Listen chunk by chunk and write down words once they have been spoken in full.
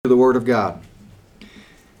the Word of God.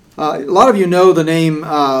 A lot of you know the name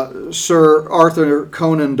Sir Arthur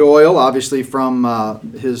Conan Doyle, obviously from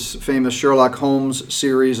his famous Sherlock Holmes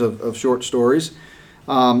series of short stories.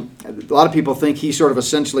 A lot of people think he sort of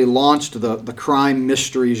essentially launched the crime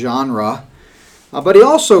mystery genre. But he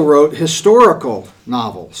also wrote historical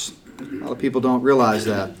novels. A lot of people don't realize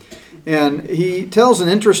that. And he tells an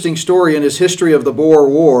interesting story in his History of the Boer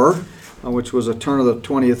War, which was a turn of the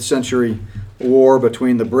 20th century war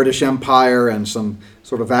between the British Empire and some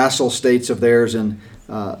sort of vassal states of theirs in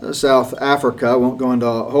South Africa. I won't go into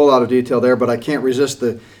a whole lot of detail there, but I can't resist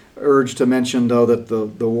the urge to mention, though, that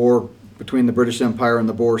the war between the British Empire and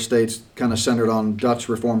the Boer states kind of centered on Dutch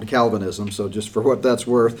Reformed Calvinism, so just for what that's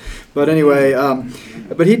worth. But anyway,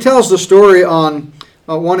 but he tells the story on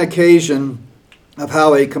one occasion of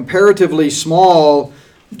how a comparatively small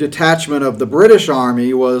detachment of the British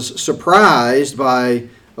Army was surprised by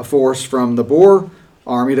a force from the Boer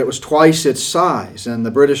Army that was twice its size. And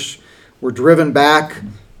the British were driven back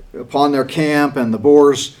upon their camp, and the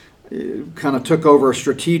Boers kind of took over a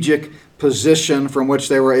strategic position from which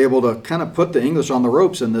they were able to kind of put the English on the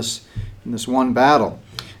ropes in this one battle.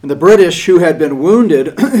 And the British, who had been wounded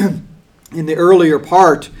in the earlier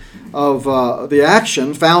part of the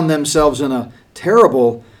action, found themselves in a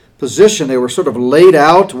terrible position. They were sort of laid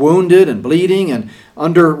out, wounded and bleeding, and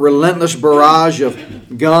under relentless barrage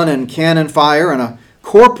of gun and cannon fire. And a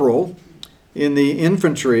corporal in the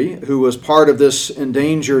infantry, who was part of this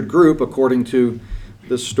endangered group, according to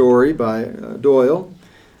this story by Doyle,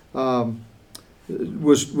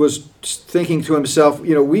 was thinking to himself,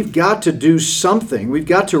 we've got to do something. We've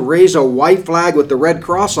got to raise a white flag with the red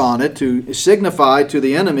cross on it to signify to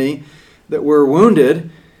the enemy that we're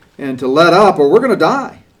wounded and to let up, or we're going to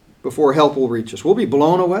die before help will reach us. We'll be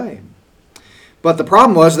blown away. But the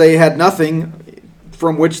problem was they had nothing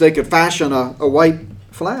from which they could fashion a white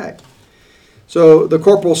flag. So the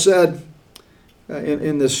corporal said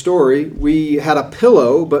in this story, we had a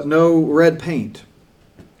pillow but no red paint.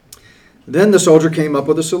 Then the soldier came up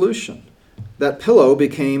with a solution. That pillow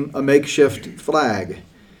became a makeshift flag.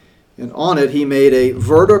 And on it he made a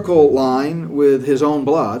vertical line with his own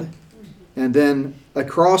blood, and then a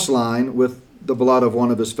cross line with the blood of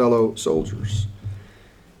one of his fellow soldiers.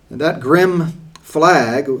 And that grim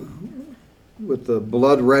flag with the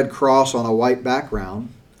blood red cross on a white background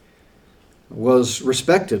was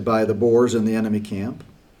respected by the Boers in the enemy camp,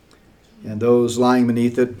 and those lying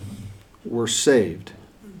beneath it were saved.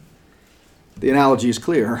 The analogy is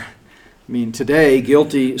clear. I mean, today,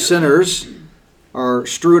 guilty sinners are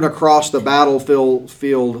strewn across the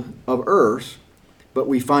battlefield of earth, but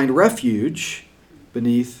we find refuge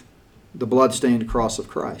beneath the blood-stained cross of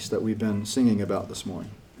Christ that we've been singing about this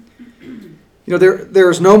morning. There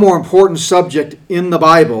is no more important subject in the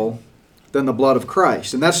Bible than the blood of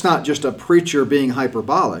Christ. And that's not just a preacher being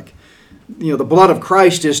hyperbolic. The blood of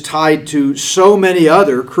Christ is tied to so many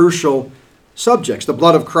other crucial subjects. The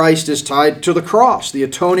blood of Christ is tied to the cross, the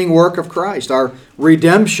atoning work of Christ, our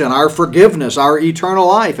redemption, our forgiveness, our eternal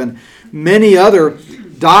life, and many other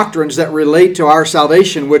doctrines that relate to our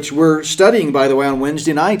salvation, which we're studying, by the way, on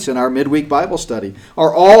Wednesday nights in our midweek Bible study,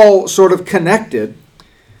 are all sort of connected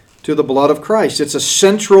to the blood of Christ. It's a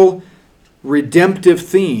central redemptive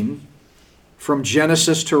theme from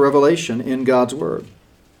Genesis to Revelation in God's Word.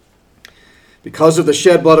 Because of the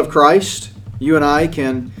shed blood of Christ, you and I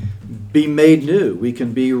can be made new. We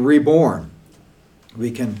can be reborn.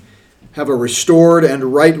 We can have a restored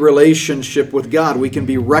and right relationship with God. We can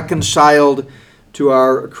be reconciled to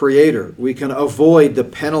our Creator. We can avoid the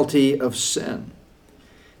penalty of sin.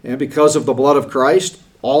 And because of the blood of Christ,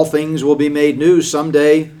 all things will be made new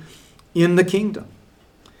someday in the kingdom.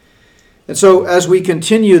 And so as we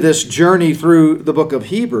continue this journey through the book of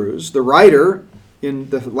Hebrews, the writer in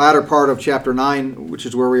the latter part of chapter 9, which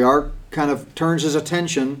is where we are, kind of turns his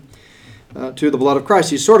attention to the blood of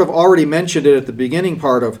Christ. He's sort of already mentioned it at the beginning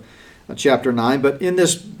part of chapter 9, but in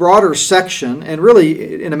this broader section, and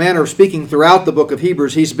really in a manner of speaking throughout the book of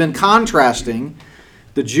Hebrews, he's been contrasting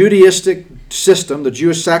the Judaistic system, the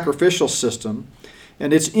Jewish sacrificial system,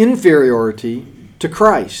 and its inferiority to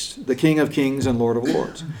Christ, the King of Kings and Lord of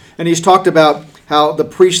Lords. And he's talked about how the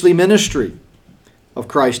priestly ministry of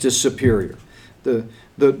Christ is superior.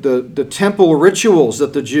 The temple rituals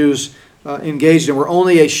that the Jews engaged in were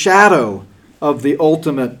only a shadow of the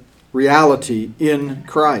ultimate reality in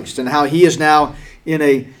Christ, and how he is now in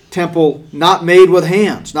a temple not made with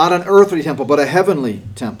hands, not an earthly temple, but a heavenly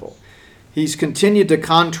temple. He's continued to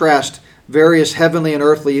contrast various heavenly and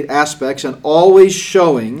earthly aspects, and always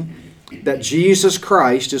showing that Jesus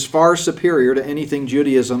Christ is far superior to anything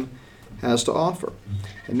Judaism has to offer.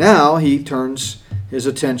 And now he turns his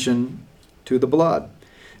attention to the blood.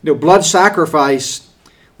 Blood sacrifice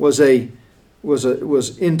was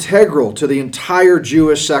integral to the entire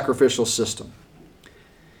Jewish sacrificial system.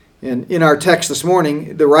 And in our text this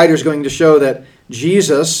morning, the writer is going to show that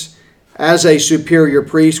Jesus, as a superior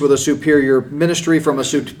priest with a superior ministry from a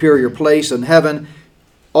superior place in heaven,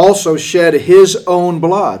 also shed his own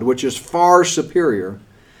blood, which is far superior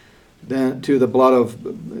than to the blood of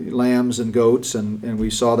lambs and goats. And we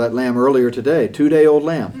saw that lamb earlier today, 2-day-old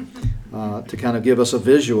lamb, to kind of give us a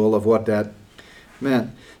visual of what that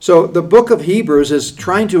meant. So the book of Hebrews is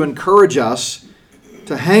trying to encourage us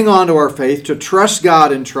to hang on to our faith, to trust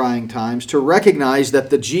God in trying times, to recognize that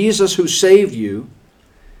the Jesus who saved you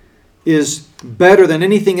is better than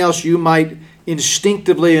anything else you might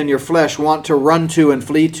instinctively in your flesh want to run to and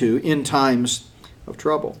flee to in times of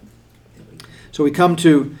trouble. So we come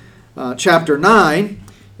to chapter 9,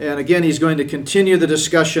 and again he's going to continue the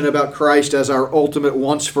discussion about Christ as our ultimate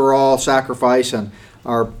once-for-all sacrifice and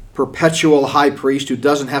our perpetual high priest who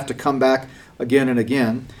doesn't have to come back again and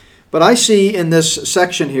again. But I see in this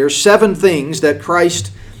section here 7 things that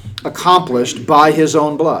Christ accomplished by his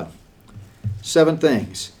own blood. 7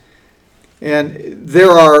 things. And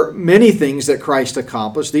there are many things that Christ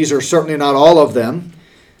accomplished. These are certainly not all of them.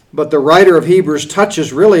 But the writer of Hebrews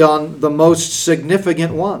touches really on the most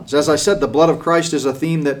significant ones. As I said, the blood of Christ is a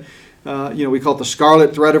theme that we call it the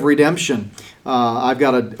scarlet thread of redemption. I've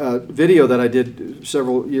got a video that I did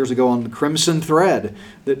several years ago on the crimson thread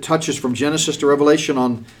that touches from Genesis to Revelation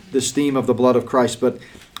on this theme of the blood of Christ. But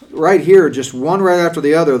right here, just one right after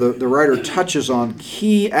the other, the writer touches on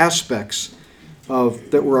key aspects of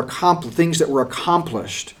things that were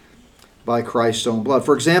accomplished by Christ's own blood.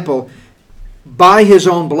 For example, by his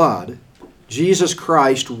own blood, Jesus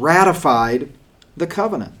Christ ratified the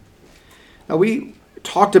covenant. Now, we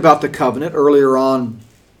talked about the covenant earlier on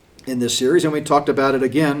in this series, and we talked about it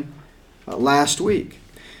again last week.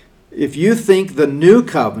 If you think the new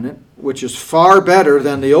covenant, which is far better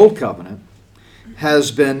than the old covenant,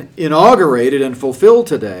 has been inaugurated and fulfilled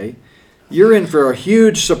today, you're in for a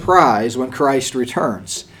huge surprise when Christ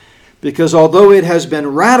returns. Because although it has been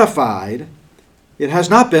ratified, it has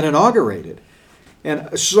not been inaugurated.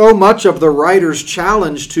 And so much of the writer's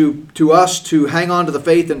challenge to us to hang on to the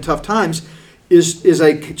faith in tough times is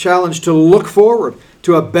a challenge to look forward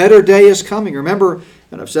to a better day is coming. Remember,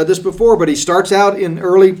 and I've said this before, but he starts out in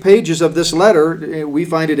early pages of this letter. We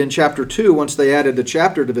find it in chapter 2 once they added the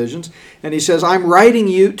chapter divisions. And he says, I'm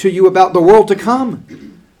writing to you about the world to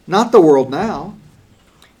come, not the world now.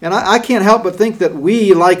 And I can't help but think that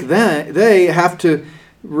we, like they have to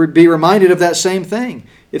be reminded of that same thing.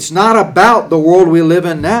 It's not about the world we live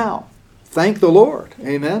in now. Thank the Lord.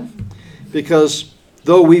 Amen? Because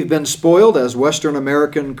though we've been spoiled as Western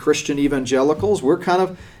American Christian evangelicals, we're kind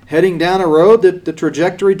of heading down a road that the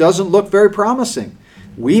trajectory doesn't look very promising.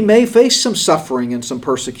 We may face some suffering and some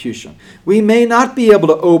persecution. We may not be able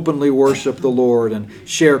to openly worship the Lord and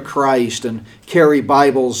share Christ and carry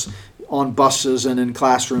Bibles on buses and in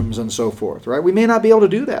classrooms and so forth, right? We may not be able to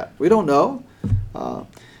do that. We don't know.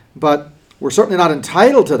 But we're certainly not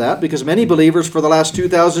entitled to that because many believers for the last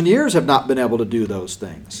 2,000 years have not been able to do those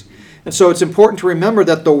things. And so it's important to remember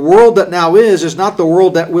that the world that now is not the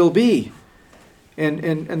world that will be.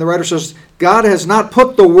 And the writer says, God has not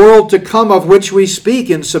put the world to come of which we speak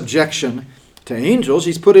in subjection to angels.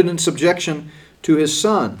 He's put it in subjection to his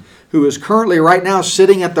Son, who is currently right now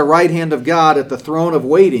sitting at the right hand of God at the throne of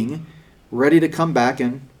waiting, ready to come back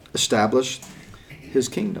and establish his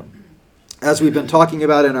kingdom. As we've been talking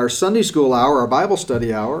about in our Sunday school hour, our Bible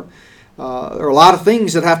study hour, there are a lot of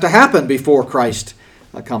things that have to happen before Christ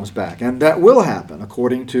comes back. And that will happen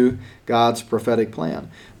according to God's prophetic plan.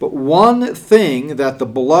 But one thing that the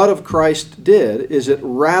blood of Christ did is it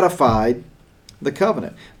ratified the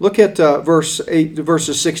covenant. Look at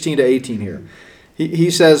verses 16 to 18 here. He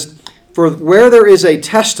says, for where there is a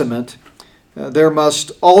testament, there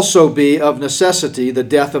must also be of necessity the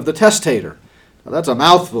death of the testator. Now, that's a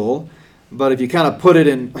mouthful. But if you kind of put it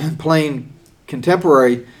in plain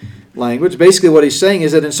contemporary language, basically what he's saying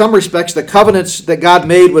is that in some respects the covenants that God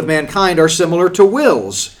made with mankind are similar to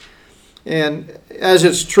wills. And as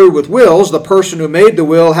it's true with wills, the person who made the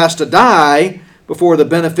will has to die before the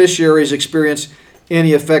beneficiaries experience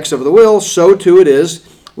any effects of the will. So too it is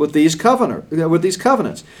with these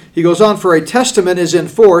covenants. He goes on, for a testament is in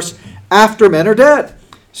force after men are dead,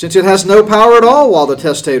 since it has no power at all while the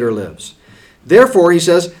testator lives. Therefore, he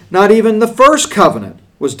says, not even the first covenant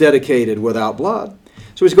was dedicated without blood.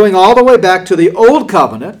 So he's going all the way back to the old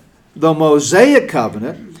covenant, the Mosaic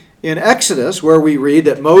covenant, in Exodus, where we read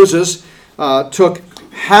that Moses took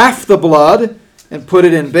half the blood and put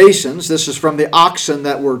it in basins. This is from the oxen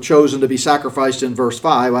that were chosen to be sacrificed in verse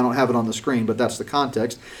 5. I don't have it on the screen, but that's the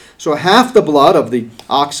context. So half the blood of the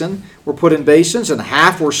oxen were put in basins, and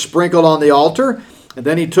half were sprinkled on the altar. And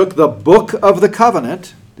then he took the book of the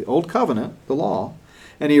covenant, the old covenant, the law,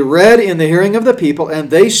 and he read in the hearing of the people, and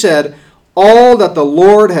they said, "All that the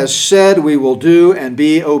Lord has said we will do, and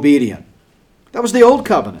be obedient." That was the old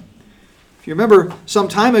covenant. If you remember, some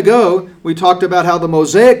time ago, we talked about how the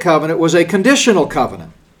Mosaic covenant was a conditional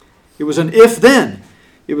covenant. It was an if-then.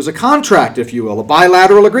 It was a contract, if you will, a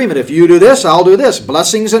bilateral agreement. If you do this, I'll do this.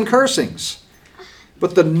 Blessings and cursings.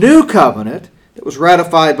 But the new covenant that was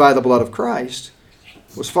ratified by the blood of Christ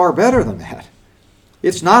was far better than that.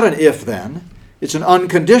 It's not an if-then. It's an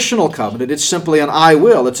unconditional covenant. It's simply an I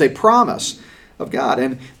will. It's a promise of God.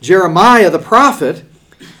 And Jeremiah the prophet,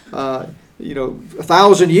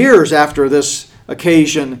 1,000 years after this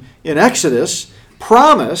occasion in Exodus,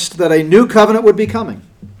 promised that a new covenant would be coming.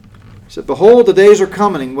 He said, "Behold, the days are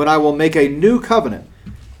coming when I will make a new covenant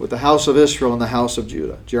with the house of Israel and the house of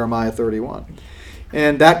Judah." Jeremiah 31.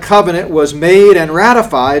 And that covenant was made and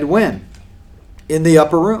ratified when? In the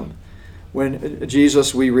upper room. When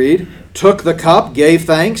Jesus, we read, took the cup, gave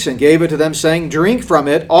thanks, and gave it to them, saying, "Drink from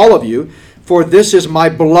it, all of you, for this is my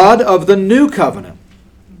blood of the new covenant."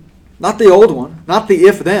 Not the old one, not the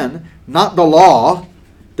if-then, not the law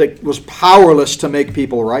that was powerless to make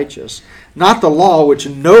people righteous, not the law which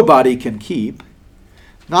nobody can keep,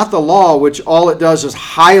 not the law which all it does is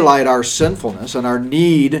highlight our sinfulness and our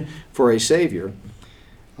need for a Savior,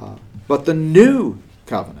 but the new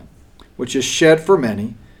covenant, which is shed for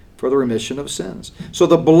many for the remission of sins. So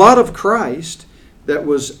the blood of Christ that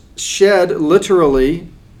was shed literally,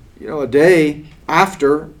 a day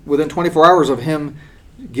after, within 24 hours of him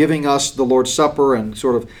giving us the Lord's Supper and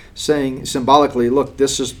sort of saying symbolically, "Look,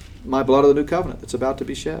 this is my blood of the new covenant that's about to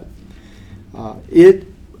be shed." It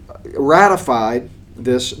ratified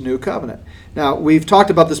this new covenant. Now, we've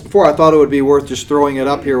talked about this before. I thought it would be worth just throwing it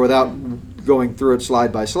up here without going through it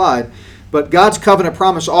slide by slide. But God's covenant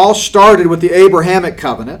promise all started with the Abrahamic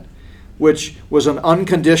covenant, which was an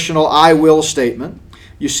unconditional I will statement.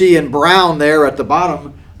 You see in brown there at the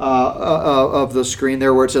bottom of the screen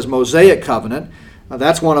there where it says Mosaic covenant.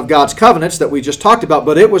 That's one of God's covenants that we just talked about,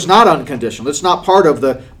 but it was not unconditional. It's not part of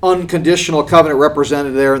the unconditional covenant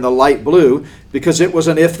represented there in the light blue because it was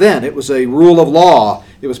an if-then. It was a rule of law.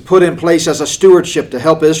 It was put in place as a stewardship to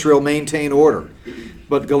help Israel maintain order.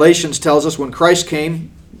 But Galatians tells us when Christ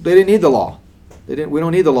came, they didn't need the law. We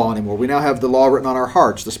don't need the law anymore. We now have the law written on our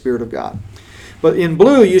hearts, the Spirit of God. But in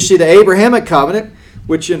blue, you see the Abrahamic covenant,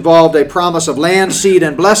 which involved a promise of land, seed,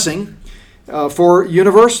 and blessing for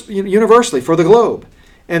universally, for the globe.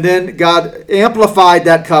 And then God amplified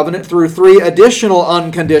that covenant through 3 additional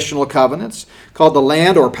unconditional covenants called the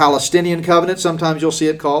land or Palestinian covenant, sometimes you'll see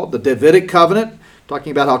it called, the Davidic covenant,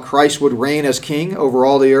 talking about how Christ would reign as king over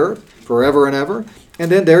all the earth forever and ever.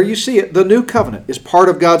 And then there you see it, the new covenant is part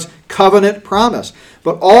of God's covenant promise.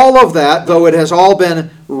 But all of that, though it has all been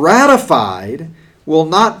ratified, will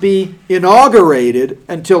not be inaugurated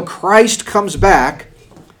until Christ comes back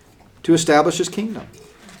to establish his kingdom.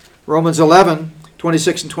 Romans 11,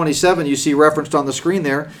 26 and 27, you see referenced on the screen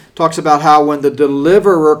there, talks about how when the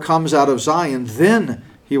deliverer comes out of Zion, then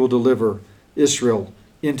he will deliver Israel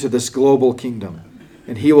into this global kingdom.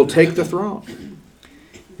 And he will take the throne.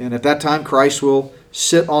 And at that time, Christ will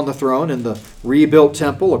sit on the throne in the rebuilt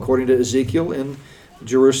temple, according to Ezekiel, in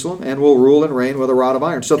Jerusalem, and will rule and reign with a rod of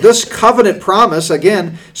iron. So this covenant promise,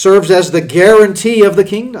 again, serves as the guarantee of the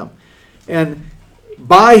kingdom. And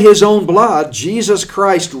by his own blood, Jesus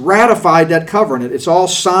Christ ratified that covenant. It's all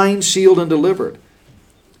signed, sealed, and delivered.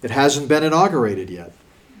 It hasn't been inaugurated yet.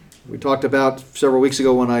 We talked about several weeks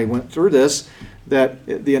ago when I went through this,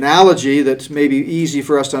 that the analogy that's maybe easy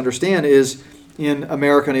for us to understand is in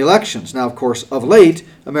American elections. Now, of course, of late,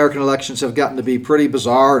 American elections have gotten to be pretty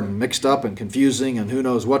bizarre and mixed up and confusing and who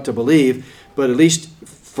knows what to believe. But at least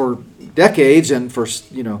for decades and for,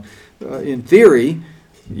 in theory,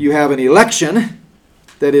 you have an election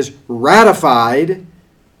that is ratified,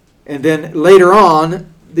 and then later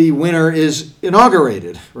on, the winner is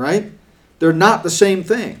inaugurated, right? They're not the same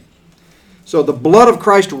thing. So the blood of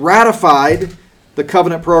Christ ratified the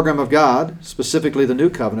covenant program of God, specifically the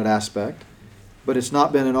new covenant aspect, but it's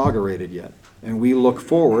not been inaugurated yet. And we look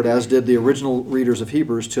forward, as did the original readers of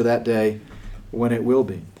Hebrews, to that day when it will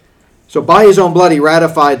be. So by his own blood he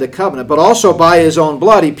ratified the covenant, but also by his own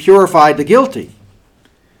blood he purified the guilty.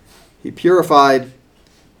 He purified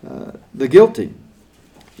the guilty.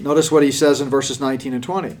 Notice what he says in verses 19 and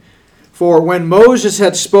 20. For when Moses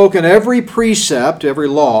had spoken every precept, every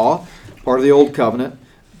law, part of the old covenant,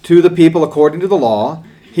 to the people according to the law.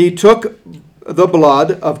 He took the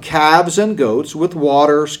blood of calves and goats with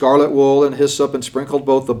water, scarlet wool, and hyssop, and sprinkled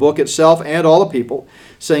both the book itself and all the people,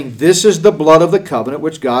 saying, "This is the blood of the covenant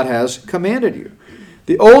which God has commanded you."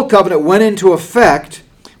 The old covenant went into effect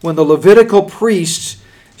when the Levitical priests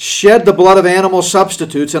shed the blood of animal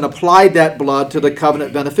substitutes and applied that blood to the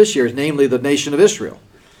covenant beneficiaries, namely the nation of Israel.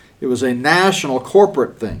 It was a national,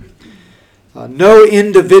 corporate thing. No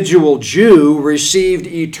individual Jew received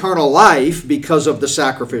eternal life because of the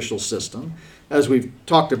sacrificial system. As we've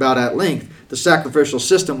talked about at length, the sacrificial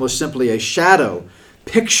system was simply a shadow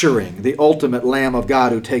picturing the ultimate Lamb of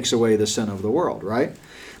God who takes away the sin of the world, right?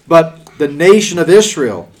 But the nation of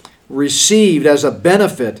Israel received as a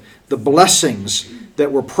benefit the blessings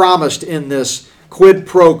that were promised in this quid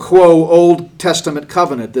pro quo Old Testament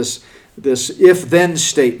covenant, this if-then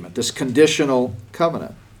statement, this conditional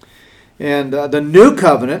covenant. And the new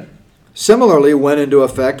covenant similarly went into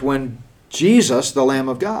effect when Jesus, the Lamb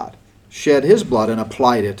of God, shed his blood and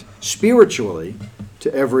applied it spiritually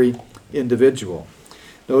to every individual.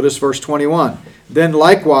 Notice verse 21. Then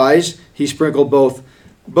likewise he sprinkled both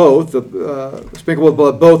the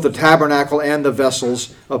tabernacle and the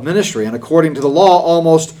vessels of ministry. And according to the law,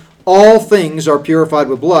 almost all things are purified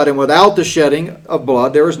with blood, and without the shedding of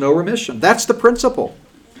blood there is no remission. That's the principle.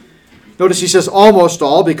 Notice he says almost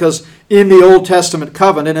all, because in the Old Testament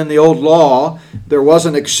covenant, in the old law, there was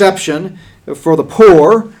an exception for the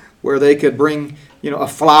poor, where they could bring a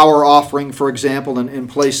flour offering, for example, in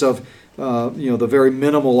place of the very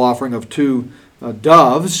minimal offering of 2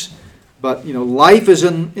 doves. But life is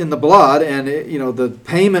in the blood, and the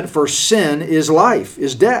payment for sin is life,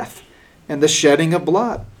 is death, and the shedding of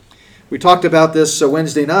blood. We talked about this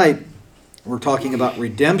Wednesday night. We're talking about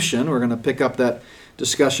redemption. We're going to pick up that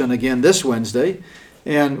discussion again this Wednesday.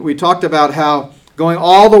 And we talked about how going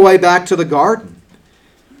all the way back to the garden,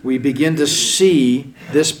 we begin to see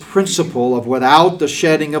this principle of without the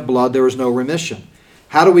shedding of blood, there is no remission.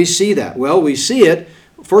 How do we see that? Well, we see it,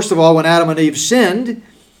 first of all, when Adam and Eve sinned.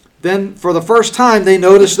 Then for the first time they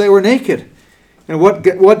noticed they were naked. And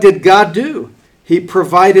what did God do? He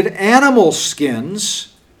provided animal skins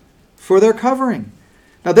for their covering.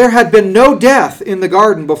 Now there had been no death in the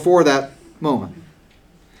garden before that moment.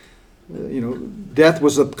 Death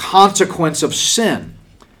was a consequence of sin.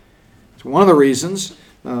 It's one of the reasons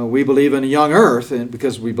we believe in a young earth, and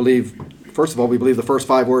because we believe, first of all, we believe the first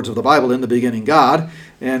 5 words of the Bible, in the beginning God,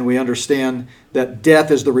 and we understand that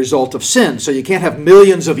death is the result of sin. So you can't have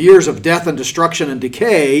millions of years of death and destruction and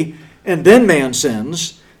decay, and then man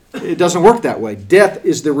sins. It doesn't work that way. Death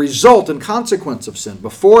is the result and consequence of sin.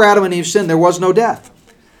 Before Adam and Eve sinned, there was no death.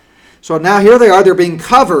 So now here they are, they're being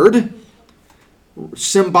covered,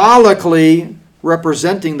 symbolically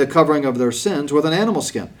representing the covering of their sins with an animal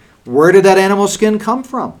skin. Where did that animal skin come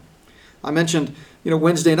from? I mentioned,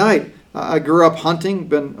 Wednesday night, I grew up hunting,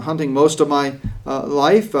 been hunting most of my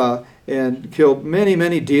life, and killed many,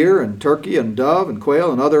 many deer and turkey and dove and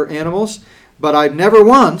quail and other animals, but I'd never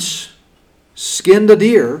once skinned a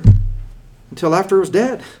deer until after it was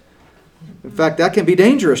dead. In fact, that can be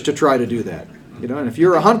dangerous to try to do that. And if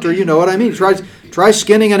you're a hunter, you know what I mean. Try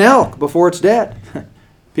skinning an elk before it's dead.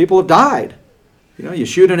 People have died. You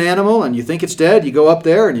shoot an animal and you think it's dead. You go up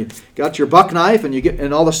there and you got your buck knife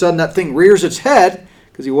and all of a sudden that thing rears its head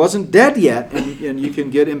because he wasn't dead yet, and you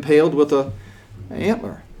can get impaled with an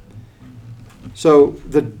antler. So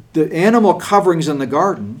the animal coverings in the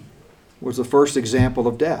garden was the first example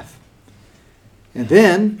of death. And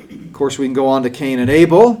then, of course, we can go on to Cain and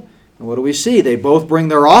Abel. And what do we see? They both bring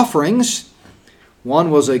their offerings.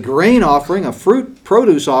 One was a grain offering, a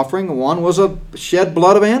produce offering. One was a shed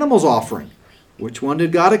blood of animals offering. Which one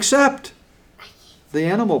did God accept? The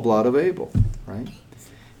animal blood of Abel, right?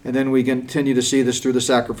 And then we continue to see this through the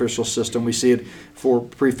sacrificial system. We see it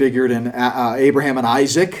prefigured in Abraham and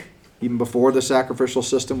Isaac, even before the sacrificial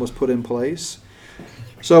system was put in place.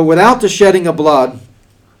 So without the shedding of blood,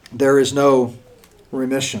 there is no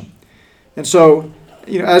remission. And so,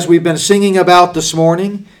 as we've been singing about this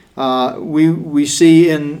morning, we see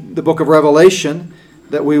in the book of Revelation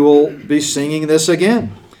that we will be singing this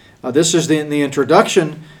again. This is in the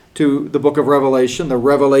introduction to the book of Revelation, the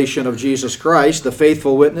revelation of Jesus Christ, the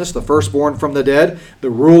faithful witness, the firstborn from the dead, the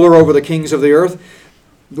ruler over the kings of the earth,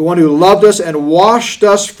 the one who loved us and washed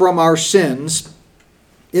us from our sins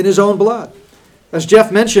in his own blood. As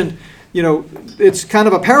Jeff mentioned, it's kind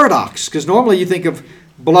of a paradox, because normally you think of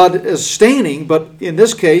blood as staining, but in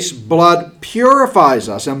this case, blood purifies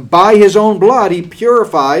us. And by his own blood, he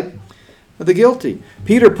purified the guilty.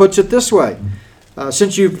 Peter puts it this way,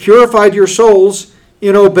 since you've purified your souls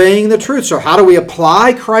in obeying the truth. So how do we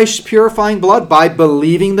apply Christ's purifying blood? By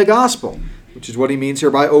believing the gospel, which is what he means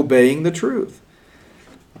here by obeying the truth.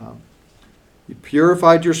 You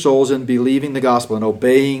purified your souls in believing the gospel and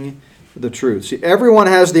obeying the truth. See, everyone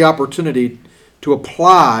has the opportunity to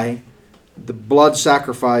apply the blood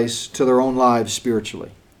sacrifice to their own lives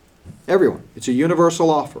spiritually. Everyone. It's a universal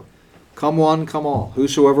offer. Come one, come all.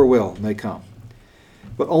 Whosoever will may come.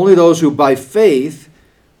 But only those who by faith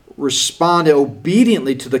respond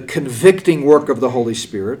obediently to the convicting work of the Holy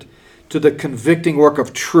Spirit, to the convicting work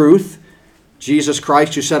of truth, Jesus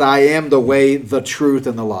Christ, who said, I am the way, the truth,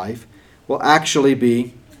 and the life, will actually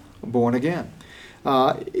be born again.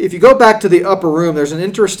 If you go back to the upper room, there's an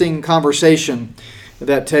interesting conversation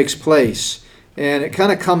that takes place. And it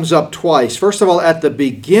kind of comes up twice. First of all, at the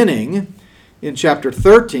beginning, in chapter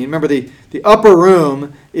 13, remember the upper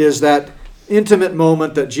room is that intimate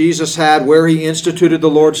moment that Jesus had where he instituted the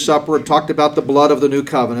Lord's Supper and talked about the blood of the new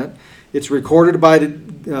covenant. It's recorded by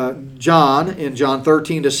John in John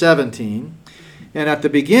 13 to 17. And at the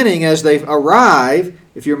beginning, as they arrive,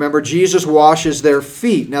 if you remember, Jesus washes their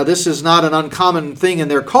feet. Now, this is not an uncommon thing in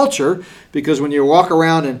their culture, because when you walk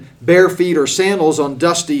around in bare feet or sandals on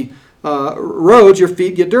dusty roads, your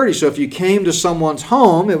feet get dirty. So if you came to someone's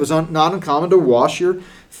home, it was not uncommon to wash your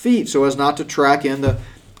feet so as not to track in the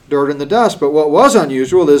dirt and the dust. But what was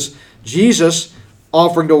unusual is Jesus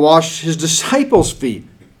offering to wash his disciples' feet.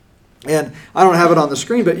 And I don't have it on the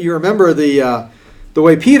screen, but you remember the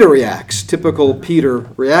way Peter reacts, typical Peter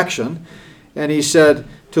reaction. And he said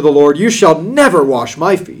to the Lord, you shall never wash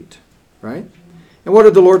my feet. Right? And what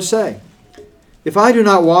did the Lord say? If I do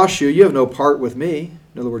not wash you, you have no part with me.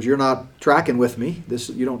 In other words, you're not tracking with me.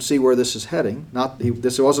 You don't see where this is heading.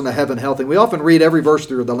 This wasn't a heaven-hell thing. We often read every verse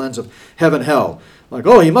through the lens of heaven-hell. Like,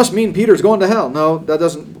 oh, he must mean Peter's going to hell. No,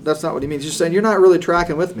 that's not what he means. He's just saying, you're not really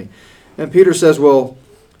tracking with me. And Peter says, well,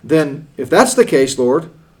 then, if that's the case, Lord,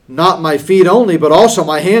 not my feet only, but also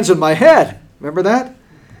my hands and my head. Remember that?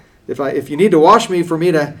 If you need to wash me for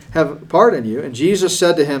me to have part in you. And Jesus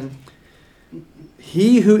said to him,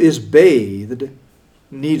 he who is bathed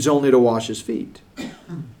needs only to wash his feet,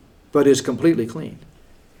 but is completely clean.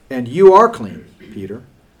 And you are clean, Peter.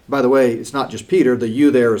 By the way, it's not just Peter. The you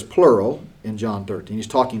there is plural in John 13. He's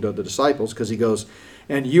talking to the disciples because he goes,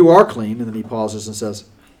 and you are clean. And then he pauses and says,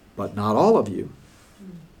 but not all of you.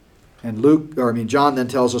 And John then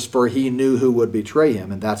tells us, for he knew who would betray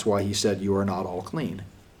him, and that's why he said, you are not all clean.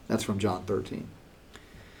 That's from John 13.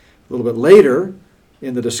 A little bit later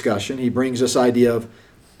in the discussion, he brings this idea of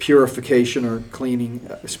purification or cleaning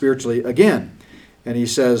spiritually again. And he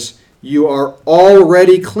says, you are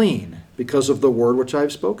already clean because of the word which I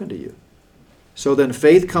have spoken to you. So then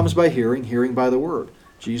faith comes by hearing, hearing by the word.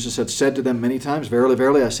 Jesus had said to them many times, verily,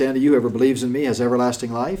 verily, I say unto you, whoever believes in me has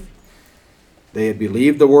everlasting life. They had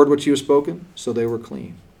believed the word which he was spoken, so they were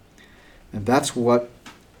clean. And that's what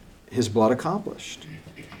his blood accomplished.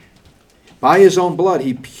 By his own blood,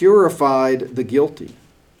 he purified the guilty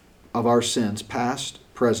of our sins, past,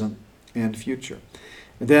 present, and future.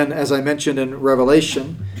 And then, as I mentioned in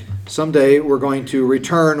Revelation, someday we're going to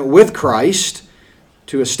return with Christ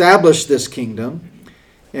to establish this kingdom,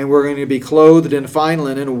 and we're going to be clothed in fine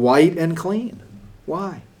linen, white and clean.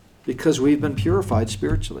 Why? Because we've been purified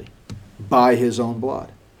spiritually by his own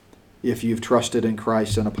blood, if you've trusted in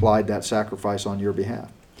Christ and applied that sacrifice on your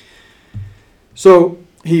behalf. So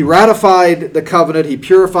he ratified the covenant, he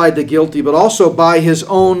purified the guilty, but also by his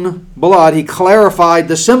own blood he clarified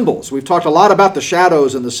the symbols. We've talked a lot about the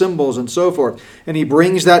shadows and the symbols and so forth, and he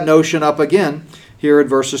brings that notion up again here in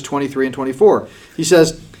verses 23 and 24. He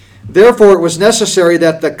says, therefore it was necessary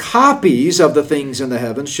that the copies of the things in the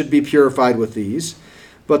heavens should be purified with these,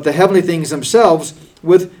 but the heavenly things themselves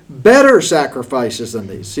with better sacrifices than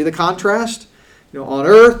these. See the contrast? On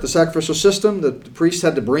earth, the sacrificial system, the priests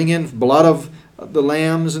had to bring in blood of the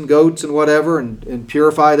lambs and goats and whatever and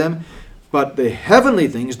purify them. But the heavenly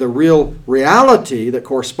things, the real reality that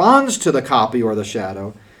corresponds to the copy or the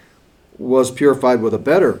shadow, was purified with a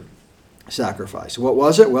better sacrifice. What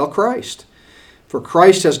was it? Well, Christ. For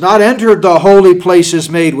Christ has not entered the holy places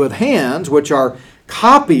made with hands, which are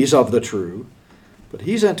copies of the true, but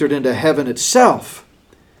he's entered into heaven itself,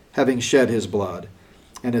 having shed his blood,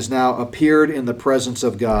 and has now appeared in the presence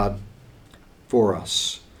of God for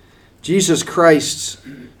us. Jesus Christ's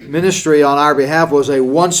ministry on our behalf was a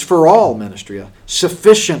once-for-all ministry, a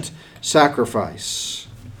sufficient sacrifice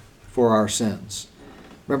for our sins.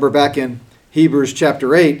 Remember back in Hebrews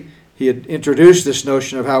chapter 8, he had introduced this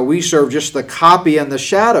notion of how we serve just the copy and the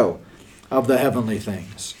shadow of the heavenly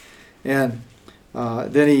things. And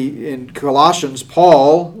then in Colossians,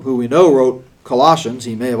 Paul, who we know wrote Colossians,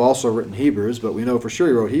 he may have also written Hebrews, but we know for sure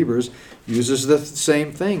he wrote Hebrews, uses the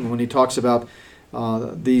same thing when he talks about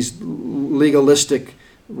these legalistic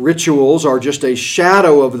rituals are just a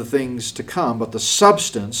shadow of the things to come, but the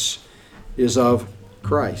substance is of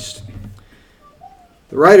Christ.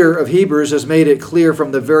 The writer of Hebrews has made it clear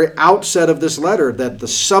from the very outset of this letter that the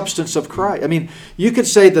substance of Christ, I mean, you could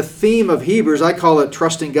say the theme of Hebrews, I call it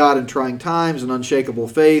trusting God in trying times and unshakable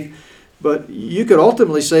faith, but you could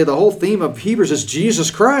ultimately say the whole theme of Hebrews is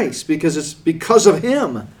Jesus Christ, because it's because of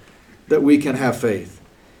him that we can have faith.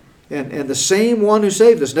 And the same one who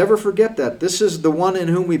saved us, never forget that. This is the one in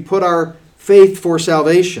whom we put our faith for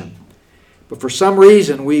salvation. But for some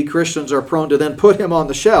reason, we Christians are prone to then put him on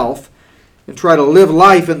the shelf and try to live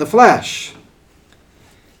life in the flesh.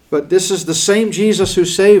 But this is the same Jesus who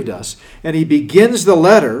saved us. And he begins the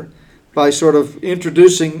letter by sort of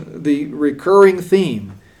introducing the recurring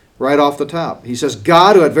theme right off the top. He says,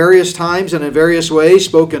 God, who at various times and in various ways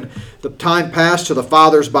spoken the time past to the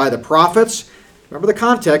fathers by the prophets. Remember the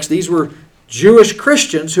context. These were Jewish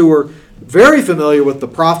Christians who were very familiar with the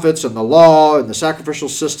prophets and the law and the sacrificial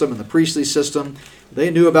system and the priestly system.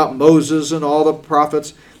 They knew about Moses and all the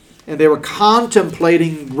prophets. And they were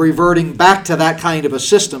contemplating reverting back to that kind of a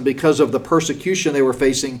system because of the persecution they were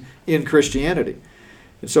facing in Christianity.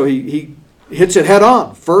 And so he hits it head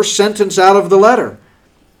on. First sentence out of the letter.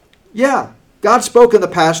 Yeah, God spoke in the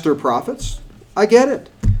past through prophets. I get it.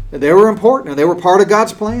 And they were important and they were part of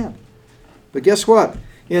God's plan. But guess what?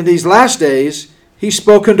 In these last days, he's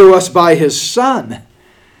spoken to us by his Son,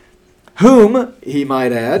 whom, he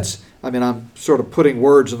might add, I'm sort of putting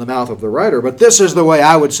words in the mouth of the writer, but this is the way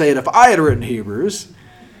I would say it if I had written Hebrews.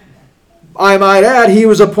 I might add, he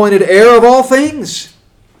was appointed heir of all things.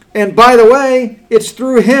 And by the way, it's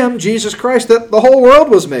through him, Jesus Christ, that the whole world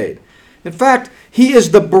was made. In fact, he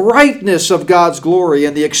is the brightness of God's glory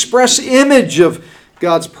and the express image of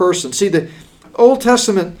God's person. See, the Old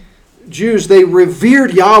Testament Jews, they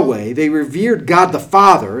revered Yahweh, they revered God the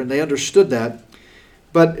Father, and they understood that,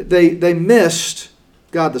 but they missed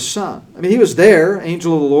God the Son. I mean, he was there.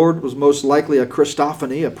 Angel of the Lord was most likely a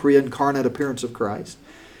Christophany, a pre-incarnate appearance of Christ.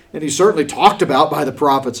 And he's certainly talked about by the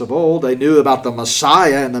prophets of old. They knew about the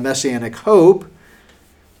Messiah and the Messianic hope,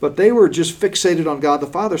 but they were just fixated on God the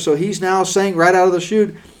Father. So he's now saying right out of the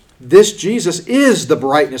chute, this Jesus is the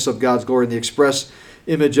brightness of God's glory and the express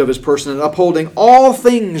image of his person, and upholding all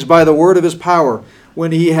things by the word of his power,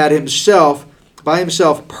 when he had by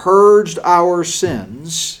himself purged our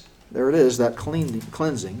sins. There it is, that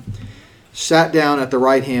cleansing. Sat down at the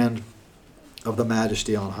right hand of the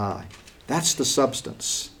Majesty on high. That's the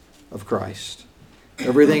substance of Christ.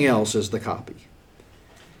 Everything else is the copy.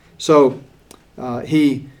 So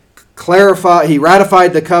he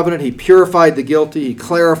ratified the covenant, he purified the guilty, he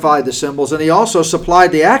clarified the symbols, and he also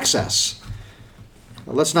supplied the access.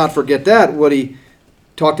 Now, let's not forget that, what he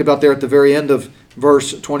talked about there at the very end of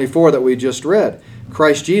verse 24 that we just read.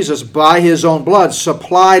 Christ Jesus, by his own blood,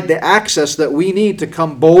 supplied the access that we need to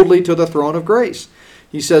come boldly to the throne of grace.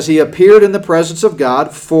 He says he appeared in the presence of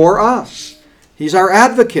God for us. He's our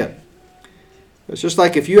advocate. It's just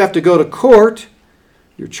like if you have to go to court,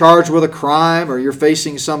 you're charged with a crime or you're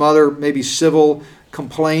facing some other maybe civil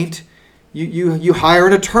complaint, you hire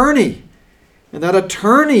an attorney. And that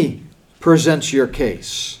attorney presents your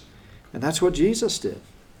case. And that's what Jesus did.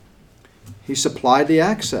 He supplied the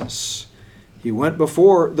access. He went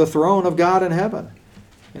before the throne of God in heaven.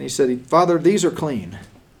 And he said, Father, these are clean.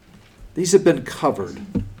 These have been covered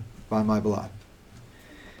by my blood.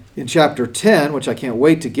 In chapter 10, which I can't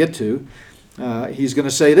wait to get to, he's going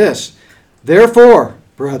to say this. Therefore,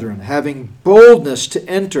 brethren, having boldness to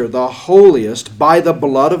enter the holiest by the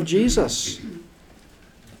blood of Jesus.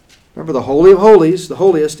 Remember, the Holy of Holies, the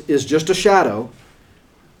holiest, is just a shadow.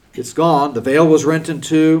 It's gone. The veil was rent in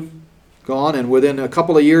two. Gone, and within a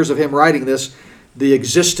couple of years of him writing this, the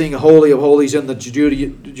existing Holy of Holies in the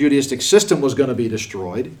Judaistic system was going to be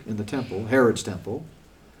destroyed in the temple, Herod's temple.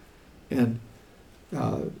 And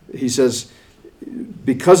he says,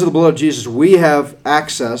 because of the blood of Jesus, we have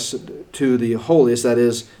access to the holiest, that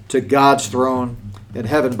is, to God's throne in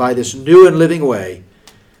heaven by this new and living way,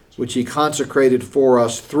 which he consecrated for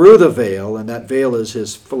us through the veil, and that veil is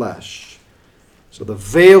his flesh. So the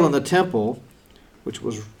veil in the temple, which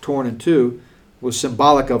was torn in two, was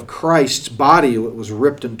symbolic of Christ's body. It was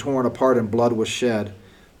ripped and torn apart and blood was shed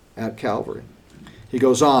at Calvary. He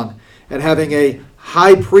goes on, and having a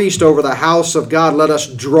high priest over the house of God, let us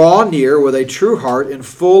draw near with a true heart in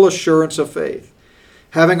full assurance of faith,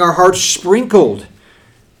 having our hearts sprinkled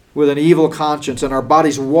with an evil conscience and our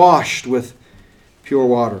bodies washed with pure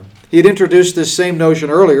water. He had introduced this same notion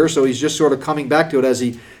earlier, so he's just sort of coming back to it as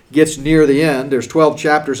he gets near the end. There's 12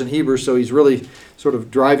 chapters in Hebrews, so he's really sort of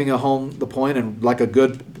driving home the point, and like a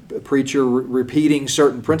good preacher, repeating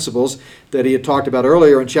certain principles that he had talked about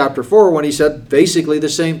earlier in chapter 4 when he said basically the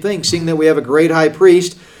same thing. Seeing that we have a great high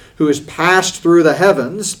priest who has passed through the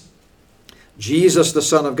heavens, Jesus the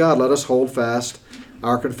Son of God, let us hold fast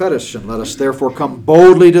our confession. Let us therefore come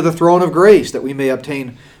boldly to the throne of grace, that we may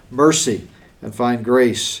obtain mercy and find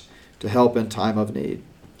grace to help in time of need.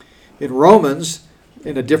 In Romans,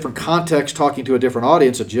 in a different context, talking to a different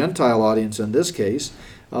audience, a Gentile audience in this case,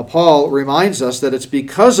 Paul reminds us that it's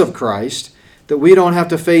because of Christ that we don't have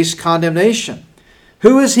to face condemnation.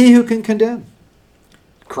 Who is he who can condemn?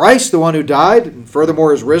 Christ, the one who died, and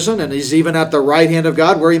furthermore is risen, and he's even at the right hand of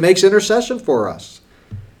God where he makes intercession for us.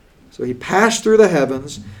 So he passed through the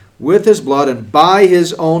heavens with his blood, and by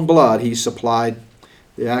his own blood he supplied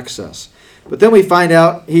the access. But then we find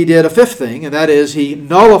out he did a fifth thing, and that is he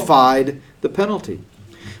nullified the penalty.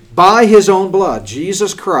 By his own blood,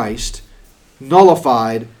 Jesus Christ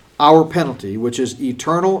nullified our penalty, which is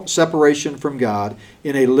eternal separation from God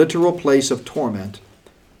in a literal place of torment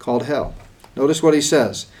called hell. Notice what he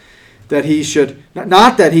says, that he should,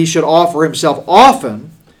 not that he should offer himself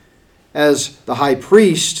often, as the high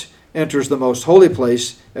priest enters the most holy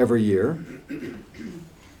place every year,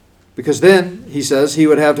 because then, he says, he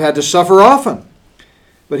would have had to suffer often.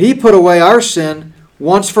 But he put away our sin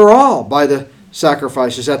once for all by the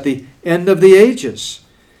sacrifices at the end of the ages.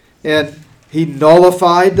 And he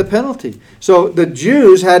nullified the penalty. So the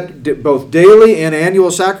Jews had both daily and annual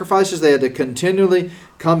sacrifices. They had to continually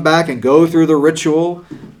come back and go through the ritual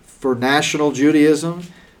for national Judaism.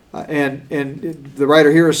 And the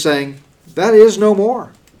writer here is saying, that is no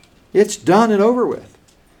more. It's done and over with.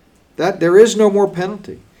 That there is no more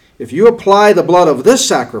penalty. If you apply the blood of this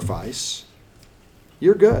sacrifice,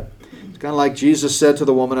 you're good. It's kind of like Jesus said to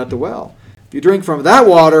the woman at the well. If you drink from that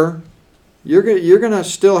water, you're going to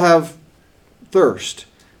still have thirst.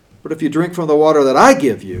 But if you drink from the water that I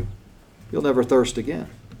give you, you'll never thirst again.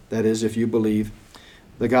 That is, if you believe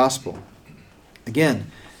the gospel.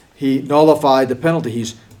 Again, he nullified the penalty.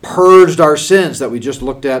 He's purged our sins that we just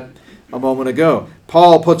looked at a moment ago.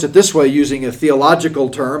 Paul puts it this way, using a theological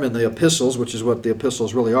term in the epistles, which is what the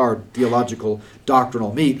epistles really are, theological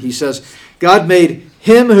doctrinal meat. He says, God made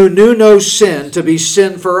him who knew no sin to be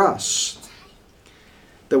sin for us,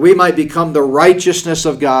 that we might become the righteousness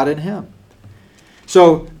of God in him.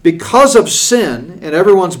 So, because of sin, and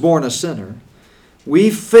everyone's born a sinner, we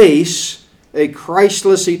face a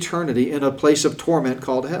Christless eternity in a place of torment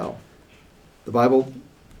called hell. The Bible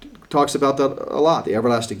talks about that a lot, the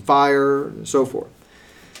everlasting fire and so forth.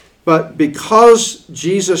 But because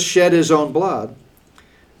Jesus shed his own blood,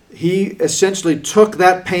 he essentially took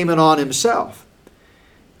that payment on himself.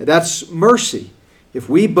 And that's mercy. If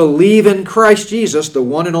we believe in Christ Jesus, the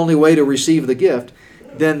one and only way to receive the gift,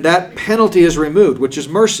 then that penalty is removed, which is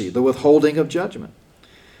mercy, the withholding of judgment.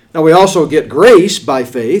 Now we also get grace by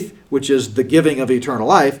faith, which is the giving of eternal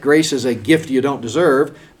life. Grace is a gift you don't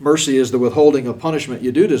deserve. Mercy is the withholding of punishment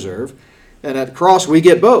you do deserve. And at the cross we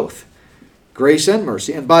get both, grace and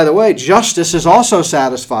mercy. And by the way, justice is also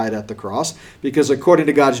satisfied at the cross, because according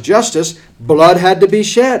to God's justice, blood had to be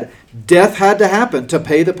shed. Death had to happen to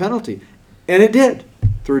pay the penalty. And it did,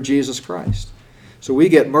 through Jesus Christ. So we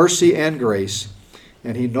get mercy and grace,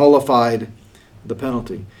 and he nullified the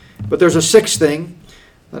penalty. But there's a sixth thing.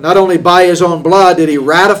 Not only by his own blood did he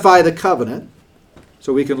ratify the covenant,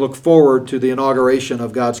 so we can look forward to the inauguration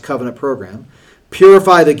of God's covenant program,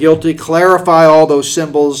 purify the guilty, clarify all those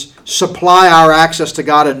symbols, supply our access to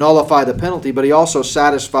God, and nullify the penalty, but he also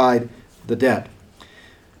satisfied the debt.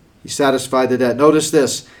 He satisfied the debt. Notice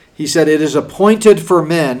this. He said, it is appointed for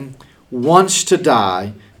men once to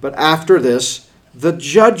die, but after this, the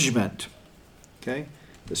judgment. Okay?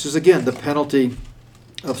 This is, again, the penalty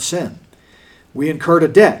of sin. We incurred a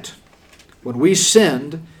debt. When we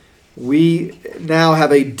sinned, we now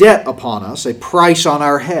have a debt upon us, a price on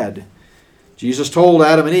our head. Jesus told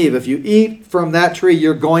Adam and Eve, if you eat from that tree,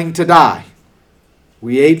 you're going to die.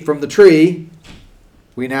 We ate from the tree.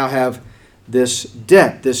 We now have this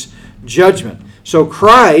debt, this judgment. So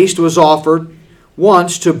Christ was offered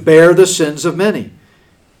once to bear the sins of many.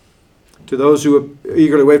 To those who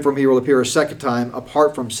eagerly wait for him, he will appear a second time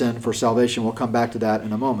apart from sin for salvation. We'll come back to that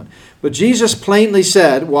in a moment. But Jesus plainly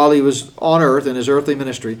said, while he was on earth in his earthly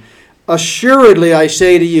ministry, assuredly I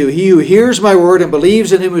say to you, he who hears my word and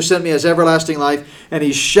believes in him who sent me has everlasting life, and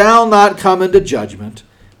he shall not come into judgment,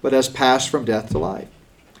 but has passed from death to life.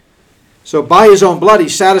 So by his own blood he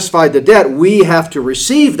satisfied the debt. We have to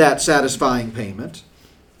receive that satisfying payment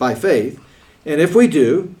by faith. And if we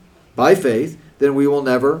do, by faith, then we will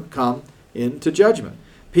never come into judgment.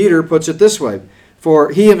 Peter puts it this way, for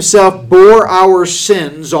he himself bore our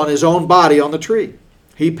sins on his own body on the tree.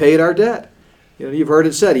 He paid our debt. You've heard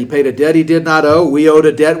it said, he paid a debt he did not owe. We owed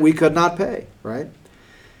a debt we could not pay, right?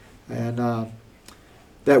 And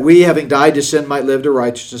that we, having died to sin, might live to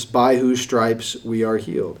righteousness, by whose stripes we are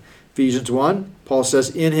healed. Ephesians 1, Paul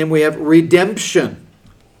says, in him we have redemption,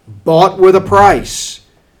 bought with a price,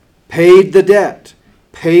 paid the debt,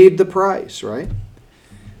 paid the price, right?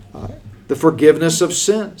 The forgiveness of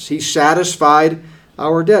sins. He satisfied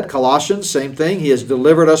our debt. Colossians, same thing. He has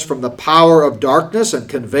delivered us from the power of darkness and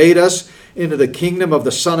conveyed us into the kingdom of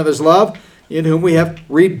the Son of his love, in whom we have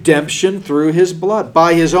redemption through his blood.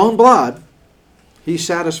 By his own blood, he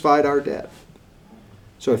satisfied our debt.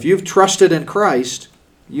 So if you've trusted in Christ,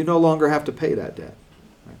 you no longer have to pay that debt.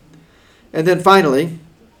 And then finally,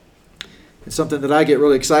 it's something that I get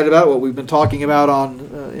really excited about, what we've been talking about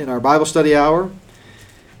in our Bible study hour.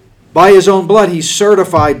 By his own blood, he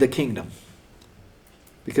certified the kingdom.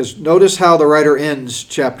 Because notice how the writer ends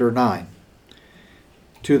chapter 9.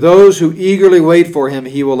 To those who eagerly wait for him,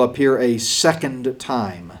 he will appear a second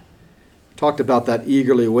time. Talked about that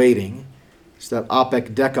eagerly waiting. It's that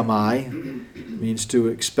apekdekamai, means to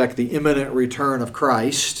expect the imminent return of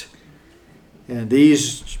Christ. And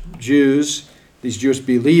these Jewish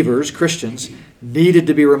believers, Christians, needed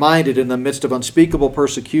to be reminded in the midst of unspeakable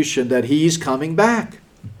persecution that he's coming back.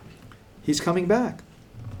 He's coming back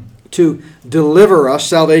to deliver us.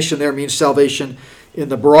 Salvation there means salvation in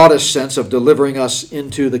the broadest sense of delivering us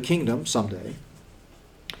into the kingdom someday.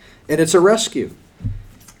 And it's a rescue.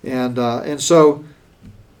 And so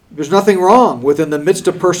there's nothing wrong with, in the midst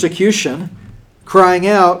of persecution, crying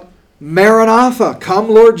out, Maranatha, come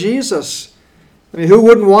Lord Jesus. I mean, who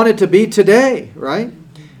wouldn't want it to be today, right?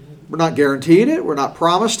 We're not guaranteed it. We're not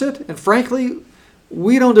promised it. And frankly,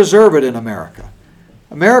 we don't deserve it in America.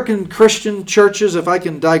 American Christian churches, if I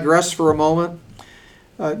can digress for a moment,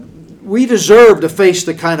 we deserve to face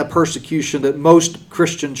the kind of persecution that most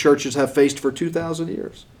Christian churches have faced for 2,000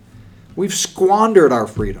 years. We've squandered our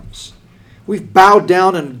freedoms. We've bowed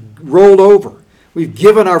down and rolled over. We've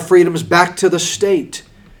given our freedoms back to the state.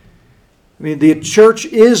 I mean, the church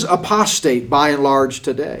is apostate by and large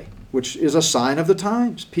today, which is a sign of the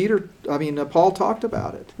times. Paul talked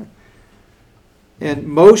about it. And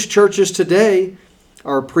most churches today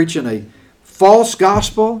are preaching a false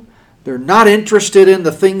gospel. They're not interested in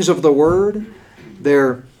the things of the Word.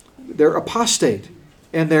 They're apostate.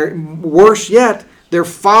 And they're, worse yet, they're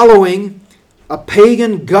following a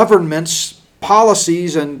pagan government's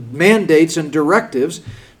policies and mandates and directives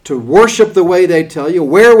to worship the way they tell you,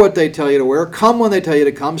 wear what they tell you to wear, come when they tell you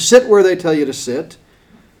to come, sit where they tell you to sit,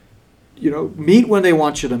 meet when they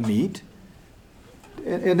want you to meet.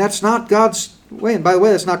 And that's not God's way. And by the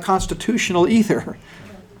way, that's not constitutional either.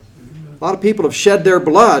 A lot of people have shed their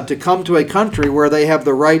blood to come to a country where they have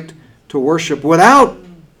the right to worship without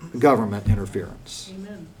government interference.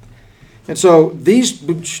 Amen. And so these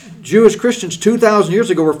Jewish Christians 2,000 years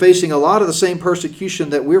ago were facing a lot of the same persecution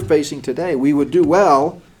that we're facing today. We would do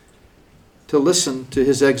well to listen to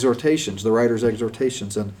his exhortations, the writer's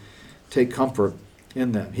exhortations, and take comfort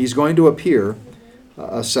in them. He's going to appear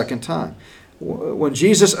a second time. When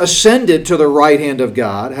Jesus ascended to the right hand of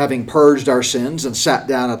God, having purged our sins and sat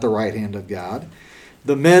down at the right hand of God,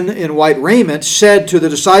 the men in white raiment said to the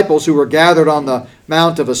disciples who were gathered on the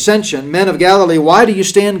Mount of Ascension, Men of Galilee, why do you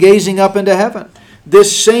stand gazing up into heaven?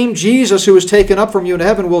 This same Jesus who was taken up from you into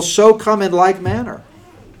heaven will so come in like manner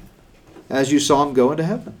as you saw him go into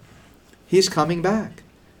heaven. He's coming back.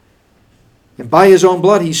 And by his own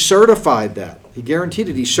blood, he certified that. He guaranteed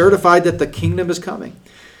it. He certified that the kingdom is coming.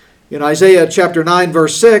 In Isaiah chapter 9,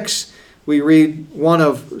 verse 6, we read one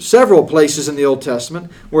of several places in the Old Testament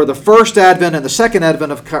where the first advent and the second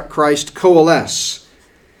advent of Christ coalesce.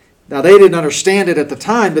 Now, they didn't understand it at the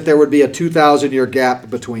time that there would be a 2,000-year gap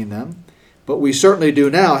between them, but we certainly do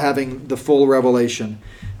now, having the full revelation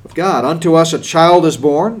of God. Unto us a child is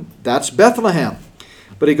born, that's Bethlehem.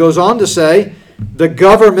 But he goes on to say, the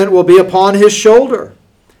government will be upon his shoulder.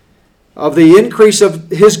 Of the increase of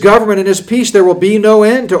his government and his peace there will be no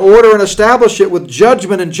end, to order and establish it with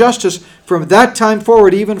judgment and justice from that time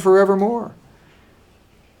forward, even forevermore.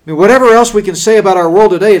 I mean, whatever else we can say about our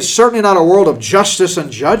world today, it's certainly not a world of justice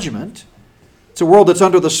and judgment. It's a world that's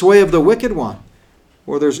under the sway of the wicked one,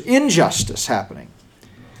 where there's injustice happening.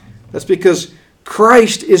 That's because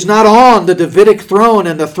Christ is not on the Davidic throne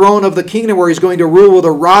and the throne of the kingdom where he's going to rule with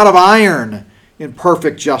a rod of iron in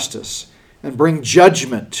perfect justice and bring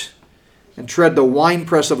judgment and tread the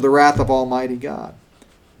winepress of the wrath of Almighty God.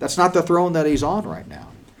 That's not the throne that he's on right now.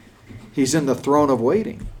 He's in the throne of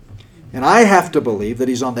waiting. And I have to believe that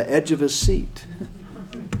he's on the edge of his seat,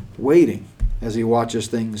 waiting as he watches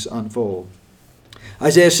things unfold.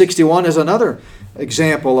 Isaiah 61 is another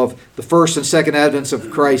example of the first and second advents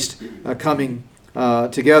of Christ coming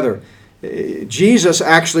together. Jesus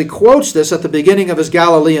actually quotes this at the beginning of his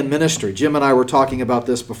Galilean ministry. Jim and I were talking about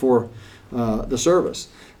this before the service.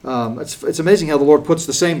 It's amazing how the Lord puts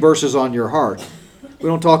the same verses on your heart. We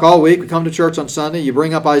don't talk all week. We come to church on Sunday. You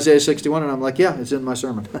bring up Isaiah 61, and I'm like, yeah, it's in my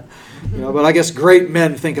sermon. But I guess great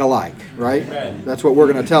men think alike, right? Amen. That's what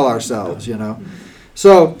we're going to tell ourselves,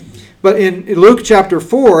 So, but in Luke chapter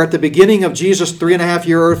 4, at the beginning of Jesus'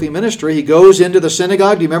 3.5-year earthly ministry, he goes into the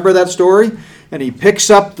synagogue. Do you remember that story? And he picks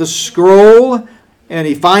up the scroll, and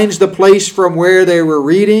he finds the place from where they were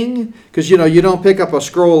reading. Because, you don't pick up a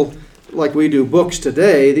scroll like we do books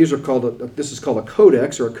today. This is called a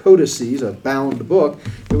codex or a codices, a bound book.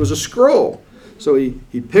 It was a scroll. So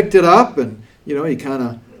he picked it up, and, he kind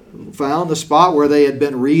of found the spot where they had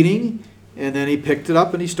been reading, and then he picked it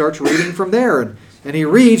up and he starts reading from there. And he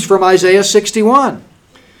reads from Isaiah 61.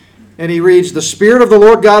 And he reads, "The Spirit of the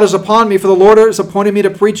Lord God is upon me, for the Lord has appointed me to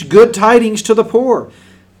preach good tidings to the poor.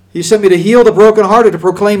 He sent me to heal the brokenhearted, to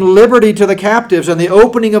proclaim liberty to the captives, and the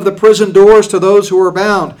opening of the prison doors to those who are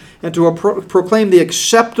bound, and to proclaim the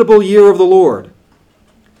acceptable year of the Lord."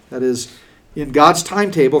 That is, in God's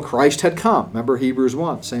timetable, Christ had come. Remember Hebrews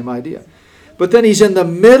 1, same idea. But then he's in the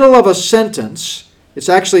middle of a sentence. It's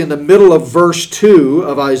actually in the middle of verse 2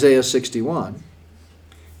 of Isaiah 61.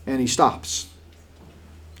 And he stops.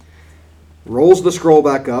 Rolls the scroll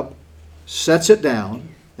back up, sets it down,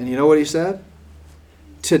 and you know what he said?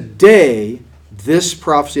 "Today, this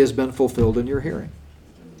prophecy has been fulfilled in your hearing."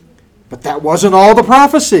 But that wasn't all the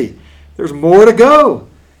prophecy. There's more to go.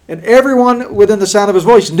 And everyone within the sound of his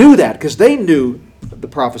voice knew that, because they knew the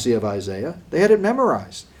prophecy of Isaiah. They had it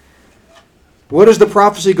memorized. What does the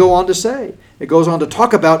prophecy go on to say? It goes on to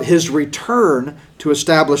talk about his return to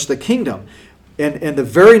establish the kingdom. And the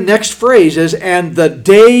very next phrase is, "and the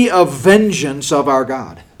day of vengeance of our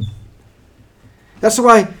God." That's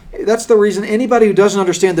the reason anybody who doesn't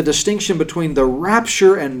understand the distinction between the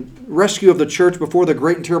rapture and rescue of the church before the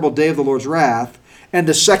great and terrible day of the Lord's wrath and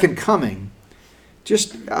the second coming,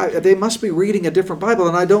 they must be reading a different Bible.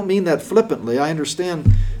 And I don't mean that flippantly. I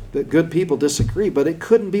understand that good people disagree, but it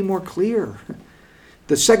couldn't be more clear.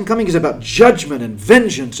 The second coming is about judgment and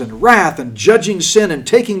vengeance and wrath and judging sin and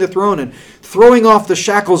taking the throne and throwing off the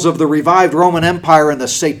shackles of the revived Roman Empire and the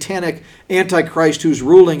satanic Antichrist who's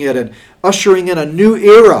ruling it, and ushering in a new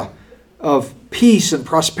era of peace and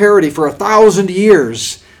prosperity for 1,000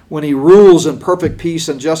 years when he rules in perfect peace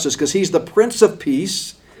and justice, because he's the Prince of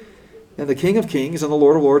Peace and the King of Kings and the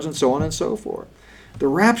Lord of Lords, and so on and so forth. The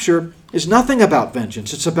rapture is nothing about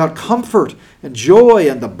vengeance. It's about comfort and joy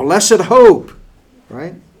and the blessed hope.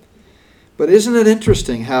 Right? But isn't it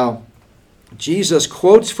interesting how Jesus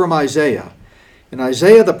quotes from Isaiah? And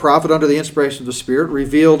Isaiah the prophet, under the inspiration of the Spirit,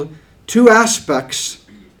 revealed two aspects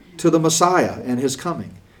to the Messiah and his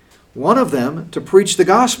coming. One of them, to preach the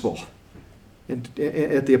gospel at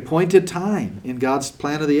the appointed time in God's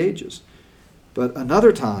plan of the ages. But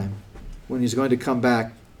another time when he's going to come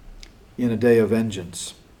back in a day of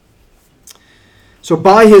vengeance. So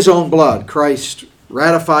by his own blood, Christ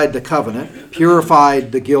ratified the covenant,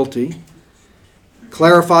 purified the guilty,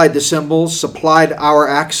 clarified the symbols, supplied our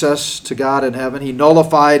access to God in heaven. He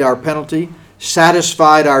nullified our penalty,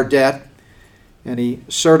 satisfied our debt, and he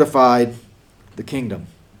certified the kingdom.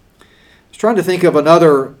 I was trying to think of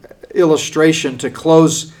another illustration to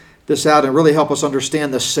close this out and really help us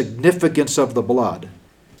understand the significance of the blood.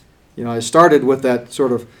 I started with that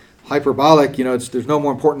sort of hyperbolic, there's no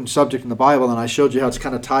more important subject in the Bible, and I showed you how it's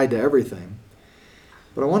kind of tied to everything.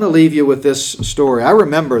 But I want to leave you with this story. I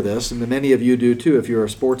remember this, and many of you do too if you're a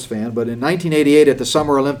sports fan. But in 1988 at the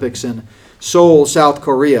Summer Olympics in Seoul, South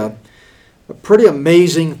Korea, a pretty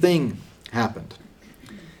amazing thing happened.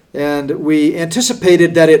 And we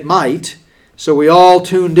anticipated that it might, so we all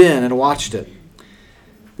tuned in and watched it.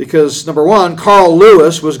 Because, number one, Carl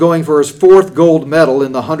Lewis was going for his 4th gold medal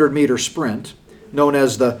in the 100-meter sprint, known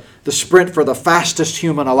as the sprint for the fastest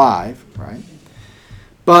human alive, right?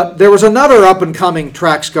 But there was another up-and-coming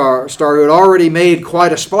track star who had already made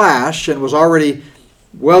quite a splash and was already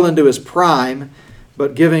well into his prime,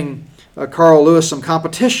 but giving Carl Lewis some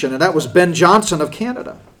competition, and that was Ben Johnson of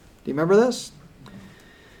Canada. Do you remember this?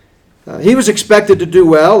 He was expected to do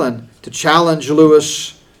well and to challenge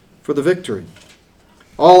Lewis for the victory.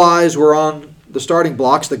 All eyes were on the starting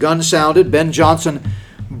blocks. The gun sounded. Ben Johnson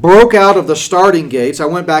broke out of the starting gates. I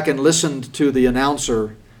went back and listened to the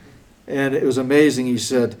announcer, and it was amazing. He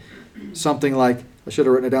said something like, I should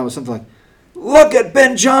have written it down, but something like, look at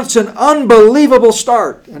Ben Johnson, unbelievable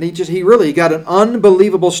start. And he really got an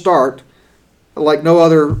unbelievable start like no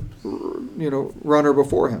other runner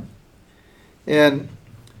before him. And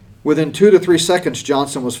within 2 to 3 seconds,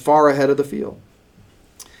 Johnson was far ahead of the field.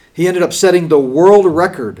 He ended up setting the world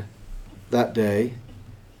record that day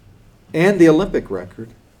and the Olympic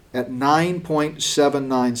record at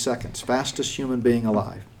 9.79 seconds, fastest human being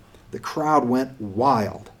alive. The crowd went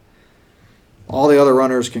wild. All the other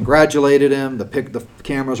runners congratulated him. The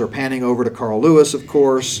cameras are panning over to Carl Lewis, of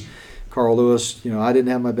course. Carl Lewis, I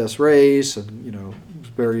didn't have my best race, and, was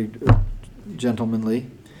very gentlemanly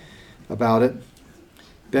about it.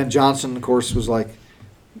 Ben Johnson, of course, was like,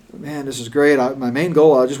 man, this is great. My main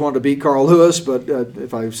goal, I just wanted to beat Carl Lewis, but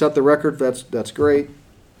if I set the record, that's great.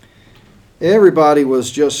 Everybody was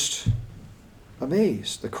just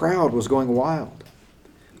amazed. The crowd was going wild.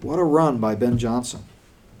 What a run by Ben Johnson.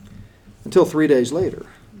 Until 3 days later.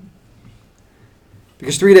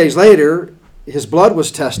 Because 3 days later, his blood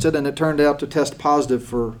was tested, and it turned out to test positive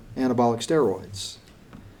for anabolic steroids.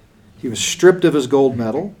 He was stripped of his gold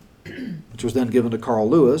medal, which was then given to Carl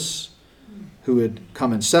Lewis, who had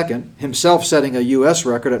come in second, himself setting a U.S.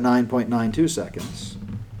 record at 9.92 seconds.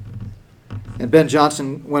 And Ben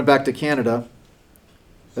Johnson went back to Canada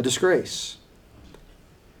a disgrace.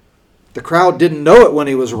 The crowd didn't know it when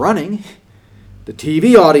he was running. The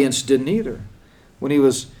TV audience didn't either. When he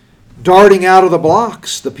was darting out of the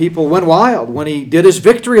blocks, the people went wild. When he did his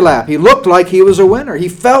victory lap, he looked like he was a winner. He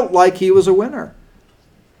felt like he was a winner.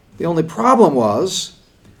 The only problem was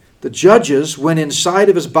the judges went inside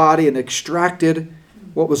of his body and extracted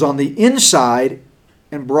what was on the inside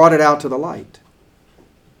and brought it out to the light.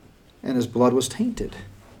 And his blood was tainted.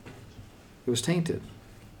 It was tainted.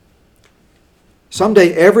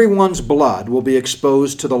 Someday everyone's blood will be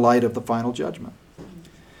exposed to the light of the final judgment.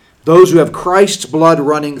 Those who have Christ's blood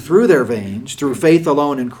running through their veins, through faith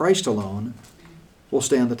alone in Christ alone, will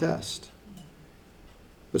stand the test.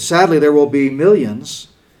 But sadly, there will be millions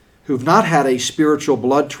who've not had a spiritual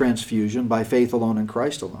blood transfusion by faith alone in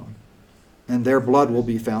Christ alone, and their blood will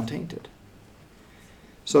be found tainted.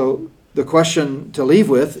 So the question to leave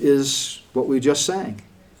with is what we just sang.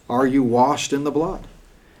 Are you washed in the blood?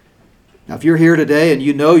 Now, if you're here today and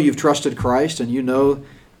you know you've trusted Christ and you know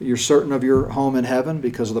you're certain of your home in heaven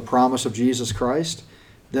because of the promise of Jesus Christ,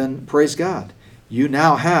 then praise God. You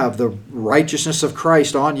now have the righteousness of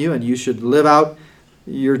Christ on you, and you should live out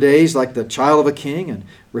your days like the child of a king and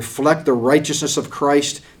reflect the righteousness of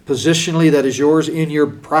Christ positionally that is yours in your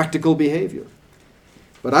practical behavior.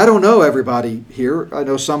 But I don't know everybody here. I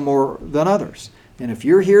know some more than others. And if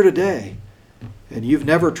you're here today and you've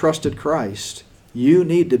never trusted Christ, you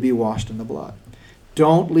need to be washed in the blood.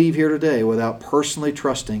 Don't leave here today without personally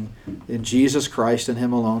trusting in Jesus Christ and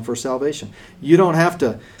Him alone for salvation. You don't have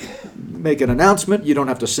to make an announcement. You don't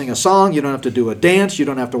have to sing a song. You don't have to do a dance. You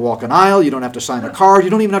don't have to walk an aisle. You don't have to sign a card. You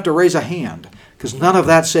don't even have to raise a hand, because none of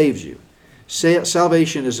that saves you.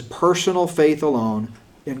 Salvation is personal faith alone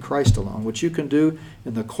in Christ alone, which you can do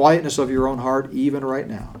in the quietness of your own heart even right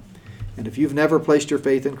now. And if you've never placed your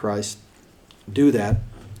faith in Christ, do that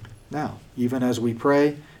now, even as we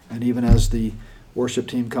pray and even as the worship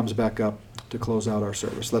team comes back up to close out our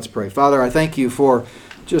service. Let's pray. Father, I thank you for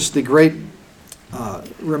just the great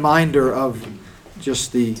reminder of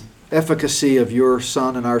just the efficacy of your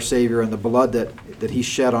Son and our Savior and the blood that He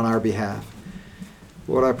shed on our behalf.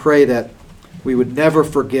 Lord, I pray that we would never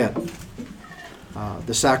forget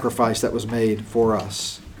the sacrifice that was made for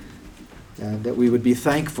us, and that we would be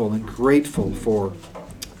thankful and grateful for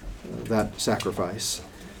that sacrifice.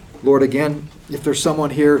 Lord, again, if there's someone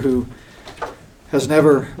here who has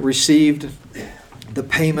never received the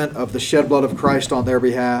payment of the shed blood of Christ on their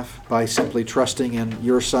behalf by simply trusting in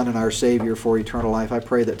your Son and our Savior for eternal life, I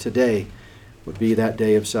pray that today would be that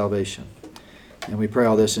day of salvation. And we pray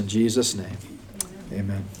all this in Jesus' name.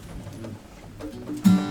 Amen.